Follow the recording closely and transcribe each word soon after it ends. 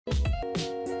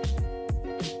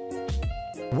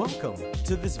Welcome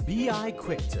to this BI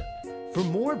Quick Tip. For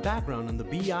more background on the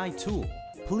BI tool,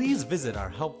 please visit our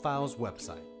Help Files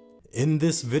website. In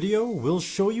this video, we'll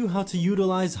show you how to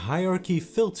utilize hierarchy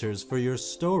filters for your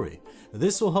story.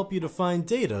 This will help you to find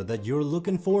data that you're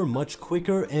looking for much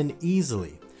quicker and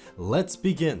easily. Let's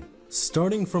begin.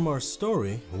 Starting from our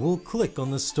story, we'll click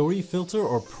on the story filter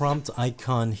or prompt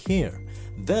icon here.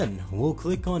 Then we'll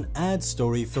click on Add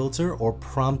Story Filter or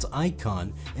prompt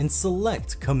icon and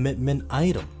select Commitment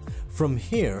Item. From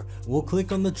here, we'll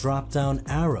click on the drop-down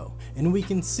arrow and we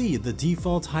can see the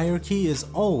default hierarchy is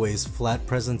always flat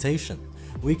presentation.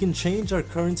 We can change our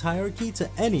current hierarchy to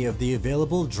any of the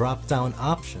available drop-down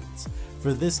options.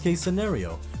 For this case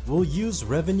scenario, we'll use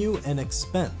Revenue and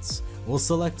Expense. We'll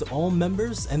select all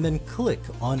members and then click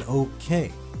on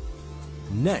OK.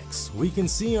 Next, we can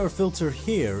see our filter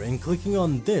here, and clicking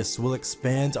on this will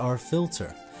expand our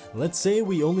filter. Let's say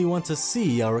we only want to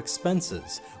see our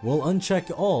expenses. We'll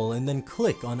uncheck all and then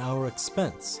click on our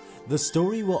expense. The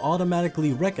story will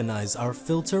automatically recognize our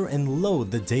filter and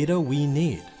load the data we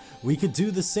need. We could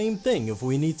do the same thing if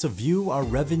we need to view our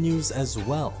revenues as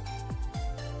well.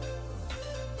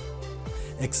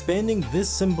 Expanding this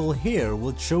symbol here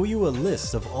will show you a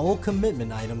list of all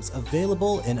commitment items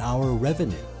available in our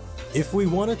revenue. If we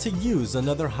wanted to use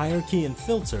another hierarchy and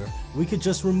filter, we could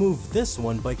just remove this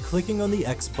one by clicking on the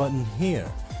X button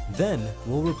here. Then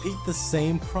we'll repeat the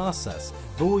same process,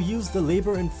 but we'll use the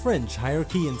labor and fringe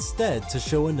hierarchy instead to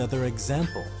show another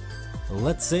example.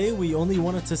 Let's say we only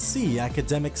wanted to see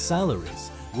academic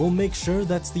salaries. We'll make sure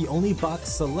that's the only box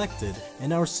selected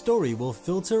and our story will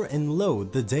filter and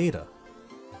load the data.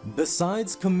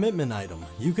 Besides commitment item,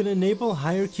 you can enable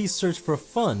hierarchy search for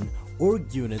fund,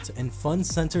 org unit, and fund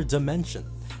center dimension.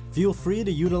 Feel free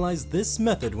to utilize this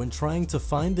method when trying to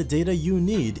find the data you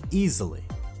need easily.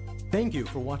 Thank you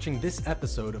for watching this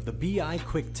episode of the BI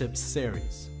Quick Tips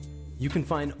series. You can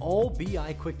find all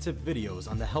BI Quick Tip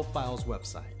videos on the Help Files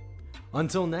website.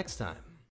 Until next time.